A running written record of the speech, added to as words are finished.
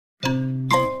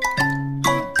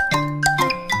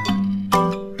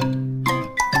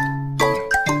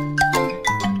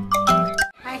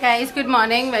guys, good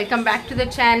morning. Welcome back to the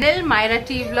channel Myra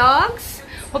T Vlogs.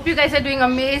 Hope you guys are doing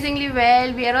amazingly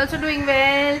well. We are also doing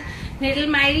well. Little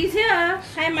Myri's here.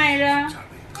 Hi Myra.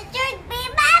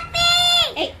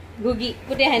 Hey Googie,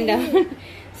 put your hand down.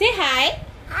 Say hi.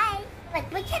 Hi.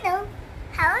 What you do?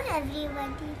 How is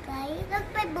everybody guys? Look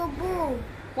my boo boo.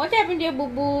 What happened to your boo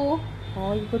boo?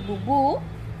 Oh, you put boo boo.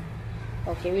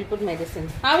 Okay, we'll put medicine.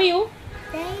 How are you?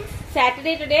 Nice.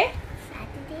 Saturday today?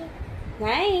 Saturday.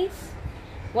 Nice.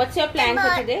 What's your plan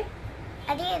for today?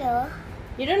 I don't know.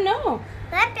 You don't know?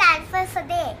 What plan for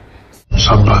today?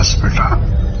 शाबाश बेटा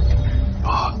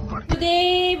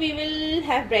Today we will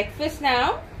have breakfast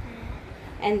now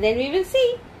and then we will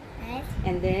see. What?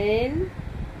 And then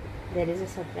there is a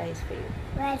surprise for you.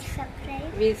 What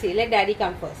surprise? We'll see. Let daddy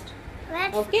come first.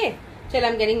 What? Okay? Chal,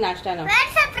 I'm getting nashta now. What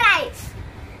surprise?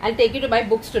 I'll take you to buy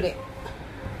books today.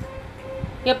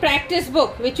 Your practice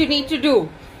book which you need to do.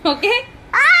 Okay?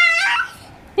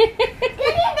 Can you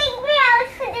take me out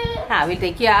today? Haan, we'll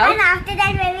take you out. And after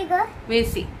that, where we go? We'll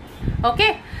see.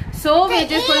 Okay? So To we're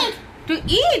just going to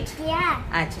eat. Yeah.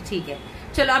 अच्छा ठीक है.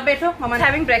 चलो आप बैठो. Mama's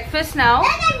having breakfast now.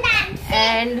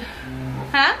 And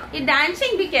ये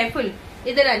dancing, be careful.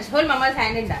 इधर dance. Hold mama's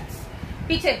hand and dance.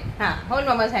 पीछे. हाँ, hold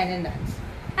mama's hand and dance.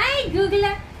 Hi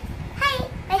Googla. Hi.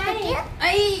 Hi.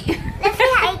 Let's say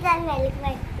hi, then.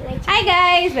 Hi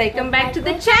guys, welcome back to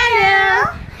the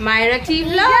channel Myra T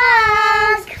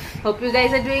Vlogs. Hope you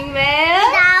guys are doing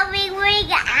well. Now we're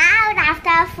going out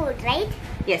after food, right?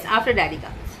 Yes, after daddy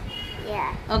comes.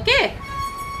 Yeah. Okay.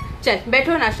 चल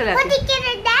बैठो नाश्ता Who latte. take care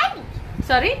of daddy?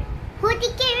 Sorry? Who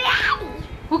take care of daddy?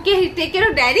 Who can take care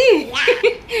of daddy?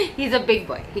 Yeah. He's a big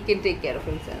boy. He can take care of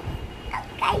himself.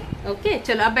 Okay. Okay,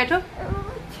 चलो आप बैठो.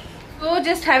 So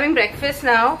just having breakfast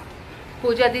now.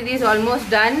 Pooja Didi is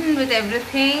almost done with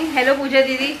everything. Hello Pooja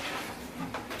Didi.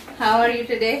 How are you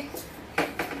today?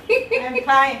 I'm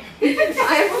fine.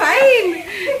 I'm fine.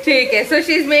 ठीक है. So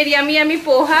she's made yummy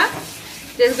poha.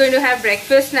 Just going to have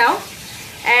breakfast now.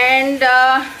 And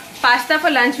pasta for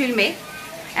lunch we'll make.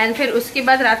 And फिर उसके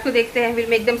बाद रात को देखते हैं. We'll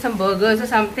make them some burgers or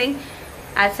something.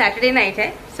 आज Saturday night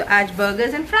है. So आज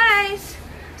burgers and fries.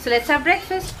 So let's have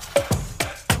breakfast.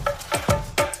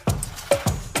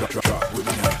 drop with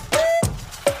me now.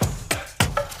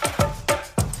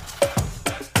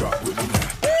 Drop with me now.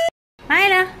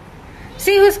 Myra,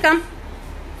 see who's come.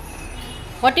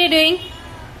 What are you doing?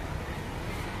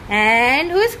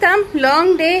 And who's come?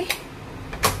 Long day.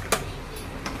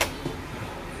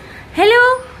 Hello.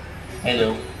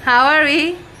 Hello. How are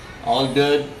we? All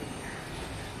good.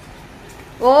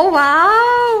 Oh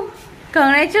wow!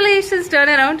 Congratulations, turn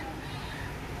around.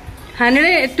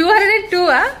 202,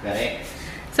 huh? Correct.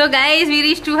 So guys, we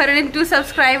reached 202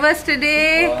 subscribers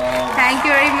today. Wow. Thank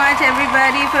you very much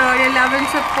everybody for all your love and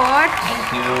support.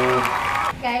 Thank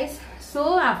you. Guys,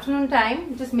 so afternoon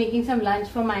time, just making some lunch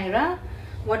for Myra.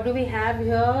 What do we have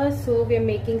here? So we are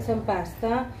making some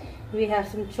pasta. We have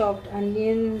some chopped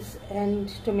onions and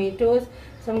tomatoes,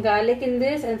 some garlic in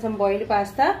this and some boiled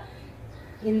pasta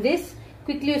in this.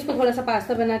 Quickly उसको थोड़ा सा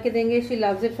pasta बना के देंगे. She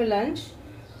loves it for lunch.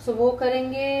 So वो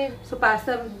करेंगे. So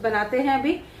pasta बनाते हैं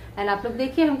अभी. And आप लोग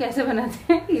देखिए हम कैसे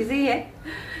बनाते हैं. Easy है.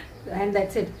 And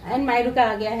that's it. And Myra का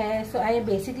आ गया है. So I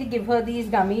basically give her these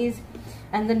gummies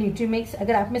and the Nutrimix.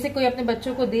 अगर आप में से कोई अपने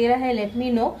बच्चों को दे रहा है, let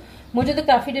me know. मुझे तो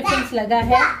काफी difference लगा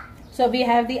है. So we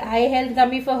have the eye health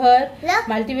gummy for her,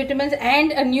 multivitamins,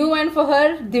 and a new one for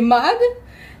her, Dimag.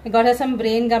 I got her some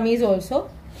brain gummies also.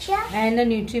 Sure. And a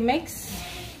Nutrimix,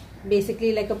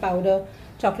 basically like a powder,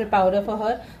 chocolate powder for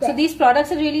her. So these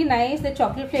products are really nice. The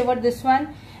chocolate flavored, this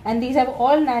one, and these have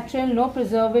all natural, no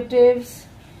preservatives,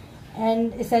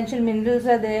 and essential minerals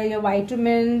are there. Your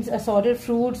vitamins, assorted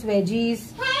fruits,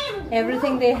 veggies,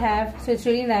 everything they have. So it's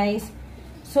really nice.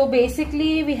 So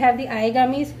basically we have the eye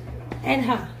gummies. And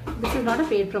हाँ, this is not a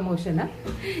paid promotion ना.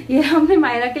 ये हमने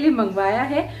मायरा के लिए मंगवाया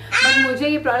है, but मुझे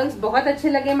ये products बहुत अच्छे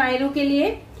लगे मायरू के लिए,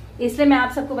 इसलिए मैं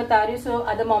आप सबको बता रही हूँ. So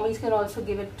other mommies can also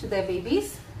give it to their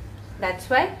babies. That's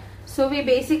why. So we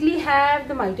basically have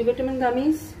the multivitamin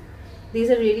gummies.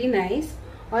 These are really nice.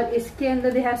 और इसके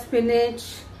अंदर they have spinach,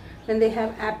 then they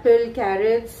have apple,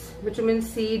 carrots, vitamin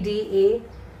C, D, A.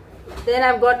 Then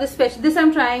I've got the special. This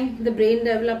I'm trying the brain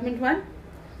development one.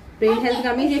 Brain health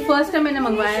गमी. ये first time मैंने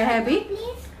मंगवाया है अभी.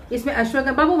 इसमें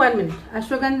अश्वगंधा, बाबू 1 minute,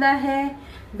 ashwagandha है,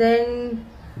 देन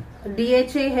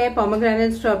DHA है,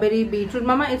 pomegranate, strawberry, beetroot.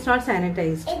 Mama it's not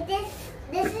sanitised.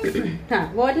 This is.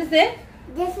 हाँ, what is there?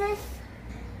 This is.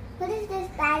 What is this?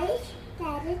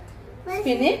 Carrot.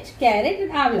 Spinach, carrot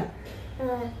and आंवला.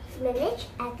 Spinach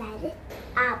and carrot.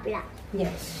 Apple.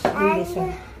 Yes, this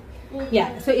one. या,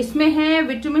 सो इसमें है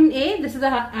vitamin A. This is the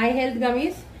I health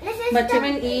gummies.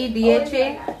 Vitamin E, DHA,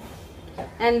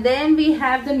 and then we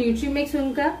have the न्यूट्रीमिक्स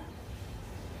उनका.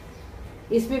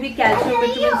 इसमें भी calcium,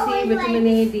 vitamin C, vitamin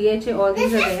A, DHA, all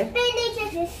these are there.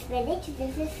 This is spinach,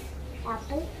 this is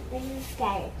apple, this is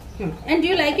carrot. And do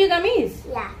you like your gummies?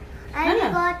 Yeah. And हाँ. I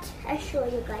got, I'll show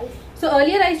you guys. So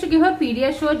earlier I used to give her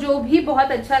Pediasure, जो भी बहुत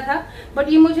अच्छा था, but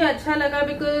ये मुझे अच्छा लगा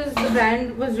because the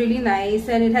brand was really nice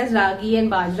and it has ragi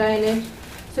and bajra in it.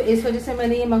 So इस वजह से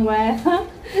मैंने ये मंगवाया था.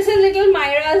 This is little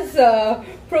Myra'S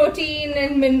protein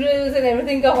and minerals and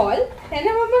everything का haul है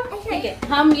ना मम्मा? ठीक है.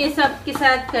 हम ये सब के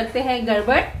साथ करते हैं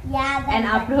गड़बड़. Yeah. एंड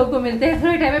आप लोगों को मिलते हैं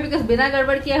थोड़े टाइम में बिकॉज बिना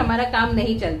गड़बड़ किए हमारा काम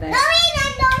नहीं चलता है.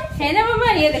 है ना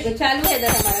मम्मा? ये देखो चालू है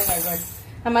इधर हमारा गड़बड़,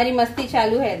 हमारी मस्ती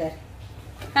चालू है इधर.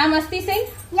 हाँ मस्ती Singh.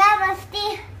 Yeah, musty.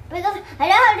 Because I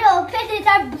don't have to open it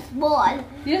up small.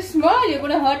 You're small, you're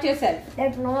gonna hurt yourself.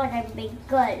 That's not a big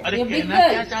girl. You're big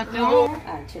girl.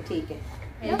 अच्छा ठीक है.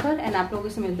 एंड आप लोगों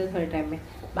से मिलते हैं थोड़े टाइम में.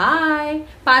 बाय.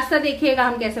 पास्ता देखिएगा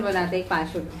हम कैसे बनाते हैं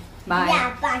 5 मिनट में. Bye. Yeah,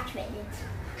 5 minutes.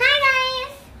 Hi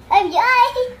guys. Enjoy.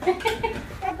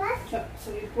 So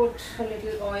we put a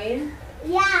little oil.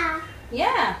 Yeah.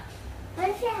 Yeah.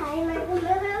 Let's say hi, my with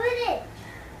it.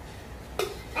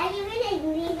 I give you the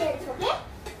ingredients, okay?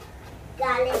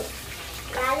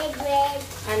 Garlic bread.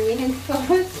 Onion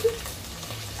sauce.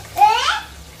 Eh?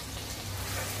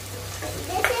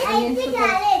 This is Onion spicy sauce.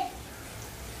 garlic.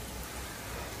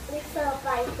 It's so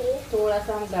spicy. थोड़ा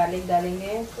सा हम garlic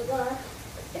डालेंगे.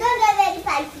 It's not very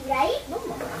spicy, right? No,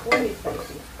 mama, don't be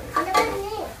spicy. A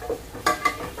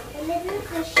little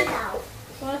fishy now.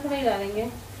 थोड़ा सा नहीं डालेंगे.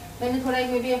 मैंने थोड़ा एक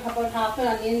maybe हाफ an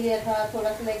onion लिया था.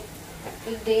 थोड़ा सा like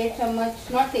 1.5 चम्मच,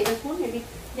 not tablespoon, maybe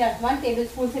 1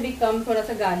 tablespoon से भी कम थोड़ा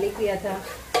सा गार्लिक लिया था.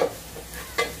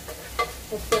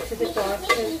 उसको अच्छे से टॉस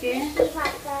करके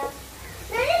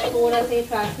थोड़ा सा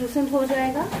ट्रांसलूसेंट हो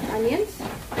जाएगा अनियंस.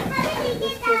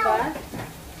 उसके बाद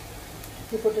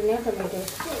you put in your tomatoes.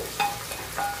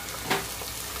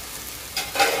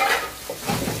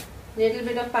 Little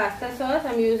bit of pasta sauce.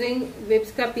 I'm using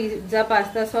Vibs का pizza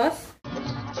pasta sauce.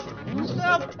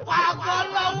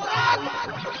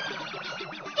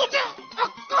 तुझे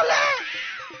अक्ल है?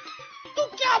 तू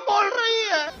क्या बोल रही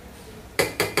है?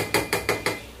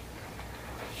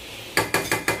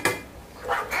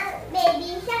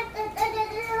 Baby shark,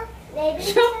 baby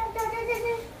shark,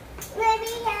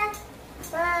 baby shark,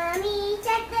 mommy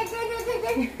shark,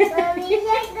 mommy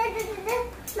shark,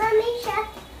 mommy shark.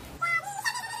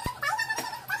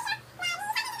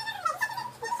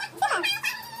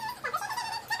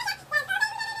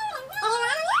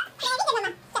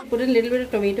 Put a little bit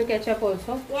of tomato ketchup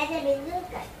also. Yeah, the little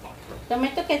ketchup.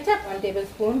 Tomato ketchup 1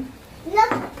 tablespoon.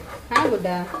 Look. हाँ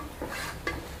गुड्डा.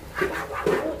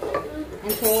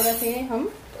 एंड थोड़ा से हम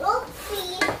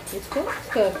Oopsie. इसको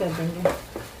स्टर कर देंगे.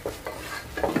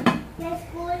 Let's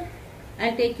go. I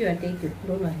take you,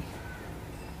 don't worry.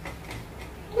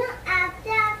 No,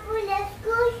 after apple, let's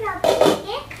go shopping,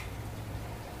 okay?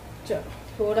 चलो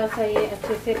थोड़ा सा ये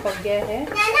अच्छे से पक गया है.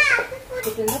 Nana, after food.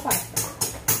 Put in the pasta.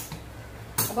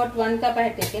 About 1 cup I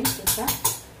have taken इसका.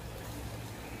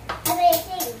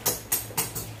 Waiting.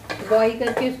 बॉईल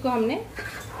करके उसको हमने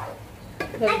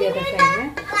रख दिया था साइड में.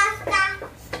 Pasta.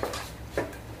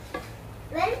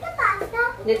 Where is the pasta?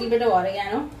 Little bit of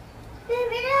oregano. Where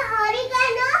is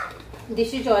oregano? This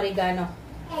is oregano.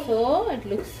 So it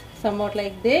looks somewhat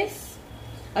like this.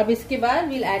 अब इसके बाद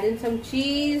we'll add in some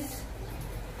cheese.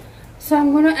 So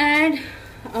I'm going to add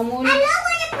I love when you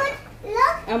put,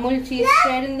 look, Amul cheese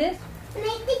spread in this.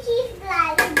 make the cheese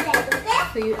black, okay?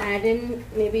 So you add in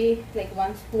maybe like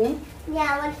 1 spoon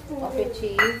Yeah, 1 spoon. of your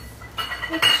cheese.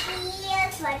 The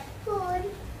cheese, 1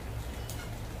 spoon.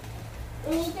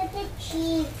 We need to put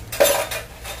cheese.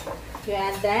 You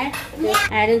add that.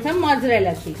 Just add in some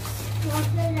mozzarella cheese.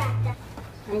 Mozzarella.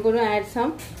 I'm going to add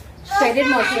some shredded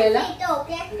mozzarella.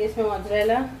 Okay. Yes, my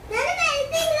mozzarella. None of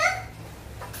anything, look.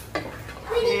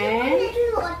 We need to put a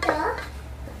little water.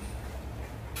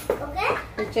 Okay?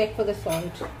 We'll check for the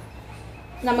salt.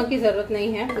 नमक की जरूरत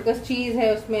नहीं है because चीज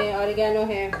है उसमें, oregano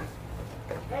है.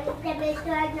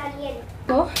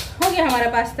 तो हो गया हमारा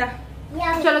पास्ता.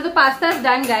 Yeah. चलो तो pasta is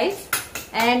done guys.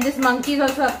 And this monkey is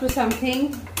also up to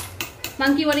something.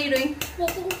 Monkey what are you doing?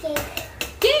 Making cake.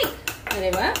 Cake. अरे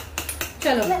वाह.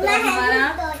 चलो तो My हमारा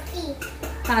hand is dirty.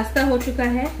 पास्ता हो चुका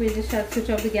है. we'll just have to switch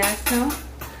off the gas now.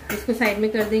 इसको side में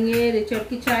कर देंगे. रिचर्ड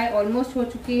की चाय ऑलमोस्ट हो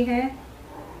चुकी है.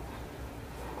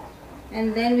 And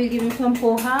then we'll give him some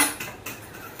poha.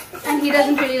 And he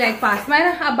doesn't really like pasta.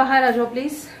 Myra आप बाहर आ जाओ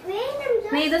प्लीज. Wait, I'm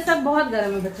just नहीं इधर सब बहुत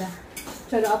गर्म है बच्चा.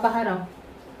 चलो आप बाहर आओ.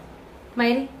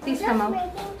 मायरी प्लीज कम आओ.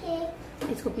 making cake.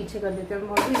 इसको पीछे कर देते हैं.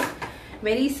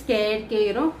 वेरी स्कैर्ड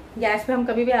के गैस पे हम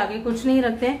कभी भी आगे कुछ नहीं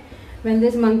रखते हैं. When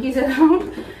this monkey is around,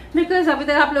 because अभी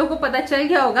तक आप लोगों को पता चल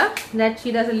गया होगा that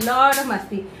she does a lot of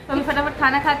मस्ती। तो हम फटाफट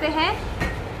खाना खाते हैं।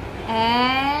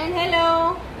 And hello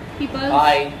people.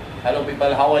 Hi. Hello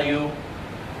people. How are you?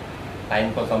 Time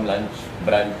for some lunch,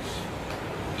 brunch,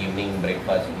 evening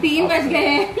breakfast. 3 बज गए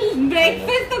हैं।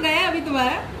 ब्रेकफास्ट तो गया अभी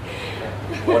तुम्हारा।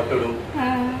 What to do?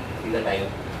 हाँ। See the time.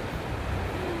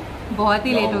 बहुत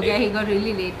ही लेट Long हो गया। day. He got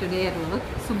really late today at work.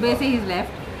 सुबह से ही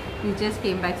लेफ्ट। ही just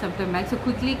came back some time back. So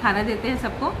quickly खाना देते हैं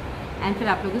सबको एंड फिर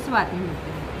आप लोगों से बात में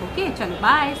मिलते हैं। ओके चलो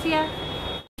बाय सी या।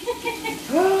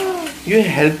 You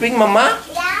helping, Mama?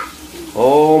 Yeah.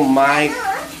 Oh my.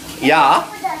 Yeah.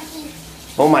 Dirty.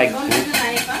 Oh my.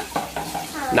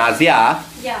 Nazia,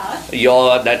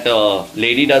 Yeah. that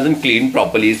lady doesn't clean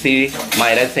properly. See,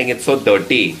 Myra is saying it's so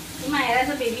dirty. Myra'S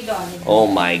a baby doll. Oh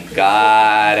my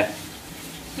God.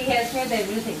 She helps me with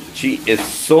everything. She is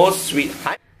so sweet.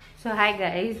 Hi. So hi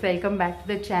guys, welcome back to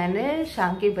the channel.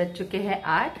 शाम के बज चुके हैं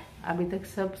 8। अभी तक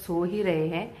सब सो ही रहे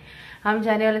हैं। हम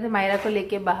जाने वाले थे मायरा को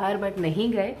लेके बाहर बट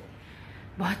नहीं गए,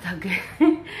 बहुत थक गए।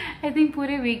 आई थिंक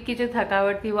पूरे वीक की जो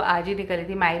थकावट थी वो आज ही निकली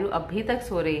थी। मायरू अभी तक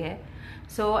सो रही है।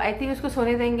 सो आई थिंक उसको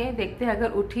सोने देंगे। देखते हैं अगर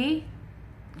उठी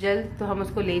जल्द तो हम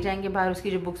उसको ले जाएंगे बाहर,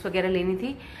 उसकी जो बुक्स वगैरह लेनी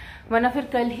थी, वरना फिर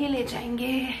कल ही ले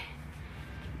जाएंगे।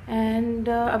 एंड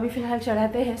अभी फिलहाल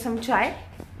चढ़ाते हैं सम चाय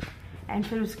एंड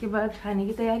फिर उसके बाद खाने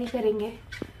की तैयारी करेंगे।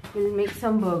 Will make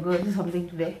some burgers something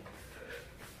today.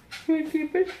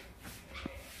 Keep it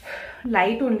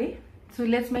light only. So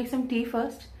let's make some tea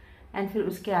first and फिर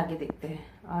उसके आगे देखते हैं।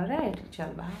 ऑलराइट चल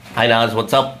bye. Hi Naz,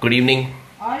 what's up? Good evening.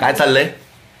 काय चाललंय?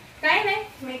 काय नाही,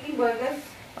 मेकिंग बर्गर्स।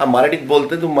 मराठीत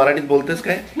बोलते तू? मराठीत बोलतेस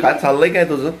काय? काय चाललंय काय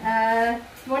तुझं?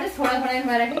 व्हाट इज थोड़ा थोड़ा इन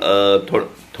मराठी? थोडंच.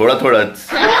 थोडं.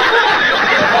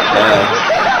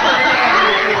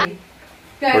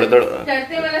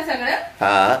 करते मला सगळं।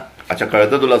 हा, अच्छा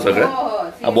कळतं तुला सगळं? हो, हो.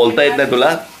 हा, बोलता येत नाही तुला?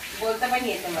 बोलता पण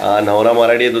येतं मला। हा, नवरा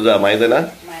मराठी आहे तुझा, माहित आहे ना?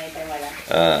 माहित आहे मला।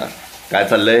 हा, काय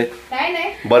चाललंय? काय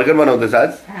नाही। बर्गर बनवतेस आज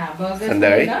हाँ बर्गर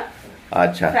संध्याकाळी?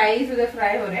 अच्छा, फ्राइज उधर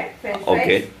फ्राई हो रहे हैं, फ्रेंच ओके।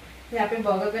 फ्राइज। यहाँ पे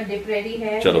बर्गर का डिप रेडी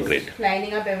है। चलो, great।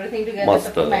 Lining up everything together.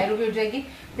 मस्त। तब मायरू भी उठ जाएगी।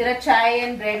 तेरा चाय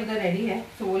एंड ब्रेड उधर रेडी है,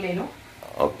 तो वो ले लो।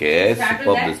 ओके,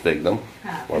 सुपर दिसतं एकदम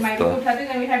हाँ, मायरू को मस्त। उठाते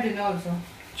then we have dinner also।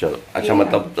 चलो, अच्छा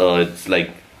मतलब इट्स लाइक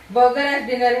बर्गर आज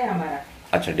डिनर है हमारा।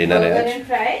 अच्छा डिनर बर्गर आहे and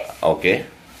fries okay.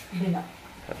 Dinner.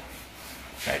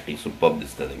 पॅटी super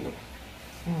दिसतात एकदम।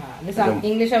 हाँ,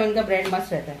 इंग्लिश ओवन का ब्रेड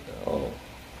मस्त रहता है। ओ,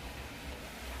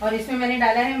 और इसमें मैंने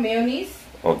डाला है मेयोनीज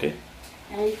ओके।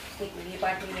 एंड एक ये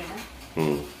पार्ट में लेना।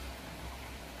 हम्म,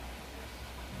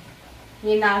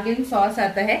 ये नागिन सॉस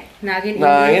आता है। नागिन एक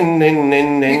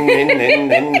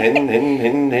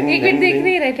मिनट देख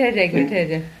नहीं रहे, ठहर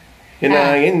जा।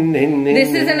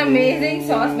 This is an amazing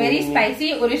sauce, very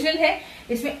spicy, original है।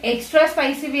 इसमें एक्स्ट्रा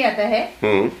स्पाइसी भी आता है,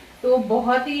 तो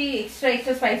बहुत ही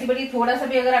एक्स्ट्रा स्पाइसी। बट ये थोड़ा सा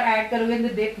भी अगर आप ऐड करोगे तो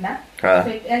डिप ना।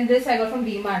 And this I got from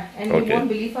DMart and you won't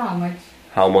believe how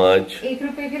much. 1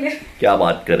 रुपए के लिए। क्या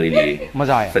बात कर रही है?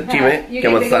 मजा आया सच्ची में?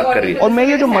 क्या मजाक कर रही है? और मैं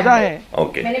ये जो मजा है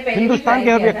ओके, मैंने पहले हिंदुस्तान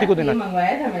के हर व्यक्ति को देना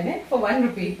मंगवाया था मैंने फॉर 1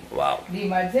 रुपी वाओ,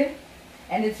 डीमार्ट से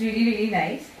एंड इट्स रियली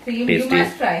नाइस। तो यू Tasty?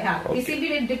 Must try. हाँ, Okay। किसी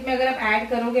भी डिप में अगर आप ऐड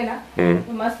करोगे ना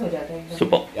तो मस्त हो जाता है एकदम।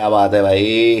 सुपर। क्या बात है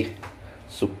भाई,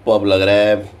 सुपर लग रहा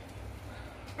है।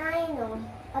 I know.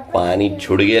 पानी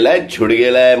छुड़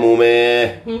गेलाय मुंह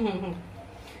में।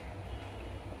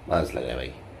 मस्त लग रहा है भाई। I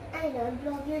know.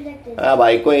 Vlog you like this. हा,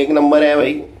 बायको एक नंबर आहे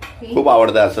भाई, खूप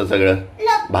आवडतं असं सगळं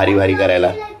Look, भारी भारी करायला।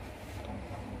 like,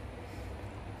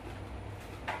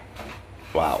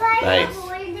 wow, try to nice.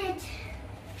 hold it.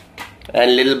 And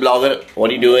little blogger, what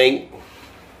are you doing?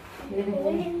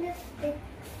 Holding the stick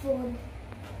phone.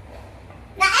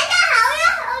 Now, Anna,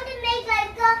 how to make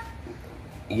like a...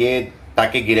 ये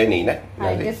ताकि गिरे नहीं ना? हाँ,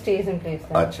 it just stays in place.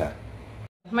 अच्छा।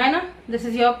 Maina, this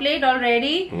is your plate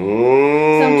already.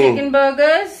 Some chicken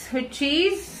burgers with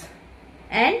cheese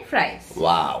and fries.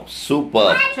 Wow,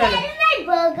 super. Chalo. That is my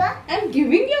burger. I'm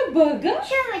giving you a burger.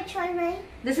 Sure, which one mine?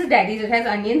 This is Daddy's. It has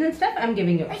onions and stuff. I'm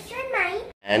giving yours. Which one mine?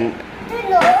 And The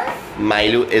nose.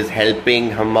 Mailu is helping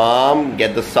her mom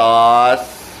get the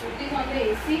sauce. Putting on the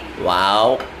AC. Wow.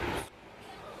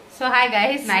 So hi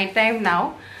guys, night time now.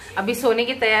 अभी सोने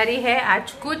की तैयारी है।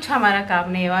 आज कुछ हमारा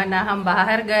काम नहीं हुआ, ना हम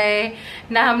बाहर गए,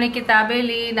 ना हमने किताबें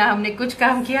ली, ना हमने कुछ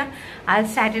काम किया। आज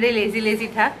सैटरडे लेजी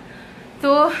था, तो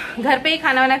घर पे ही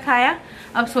खाना वाना खाया।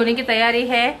 अब सोने की तैयारी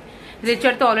है।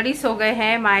 रिचर्ड तो ऑलरेडी सो गए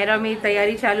हैं। मायरा में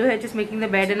तैयारी चालू है, just making the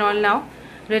bed and all now.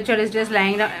 Richard is just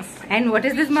lying down. And what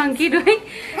is this monkey doing?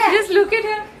 Just look at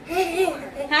her.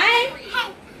 Hi.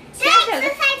 Do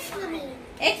exercise for me.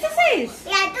 Exercise.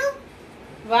 Yeah, do.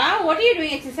 Wow, what are you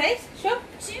doing exercise? Show.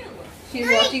 She's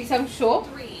watching some show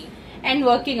and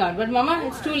working out. But Mama,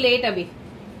 it's too late abhi.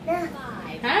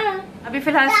 हाँ अभी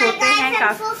फिलहाल सोते हैं I'm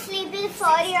काफी। so sleepy.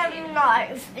 Sorry, I'm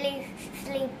not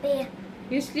sleepy.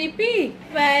 You sleepy?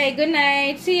 Bye. Good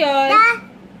night. See you all.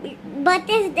 The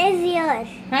button is here.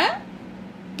 Huh?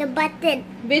 The button.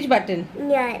 Which button?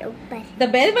 Yeah, ऊपर. The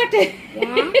bell button.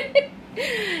 Yeah.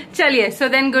 चलिए, so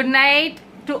then good night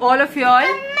to all of you all.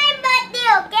 Come my birthday,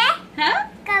 okay? हाँ?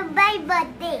 Come my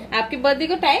birthday. आपके birthday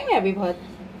को time है अभी बहुत.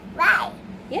 Bye.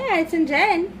 Yeah, it's in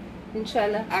Jan.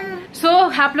 इंशाल्लाह. So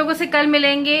आप लोगों से कल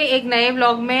मिलेंगे एक नए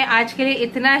व्लॉग में। आज के लिए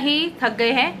इतना ही, थक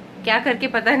गए हैं क्या करके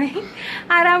पता नहीं,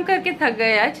 आराम करके थक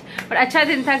गए आज, और अच्छा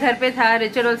दिन था, घर पे था।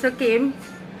 Richard also came,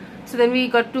 so then we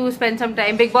got to spend some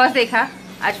time. Big boss देखा,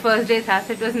 आज फर्स्ट डे था,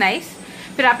 सो इट वाज नाइस।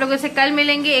 फिर आप लोगों से कल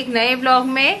मिलेंगे एक नए व्लॉग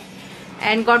में,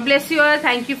 and God bless you all.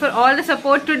 Thank you for all the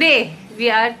support today. We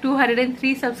are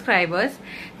 203 subscribers.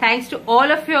 Thanks to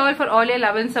all of you all for all your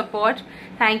love and support.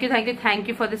 Thank you, thank you, thank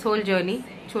you for this whole journey.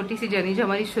 छोटी सी journey जो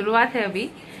हमारी शुरुआत है अभी,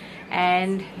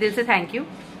 and दिल से thank you.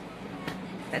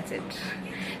 That's it.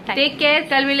 Take care,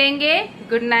 कल मिलेंगे।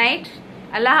 Good night,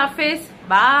 Allah Hafiz,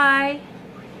 bye,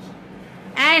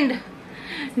 and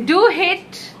do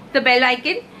hit the bell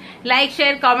icon, like,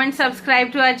 share, comment,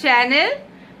 subscribe to our channel,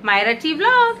 Myra T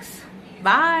Vlogs.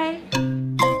 Bye.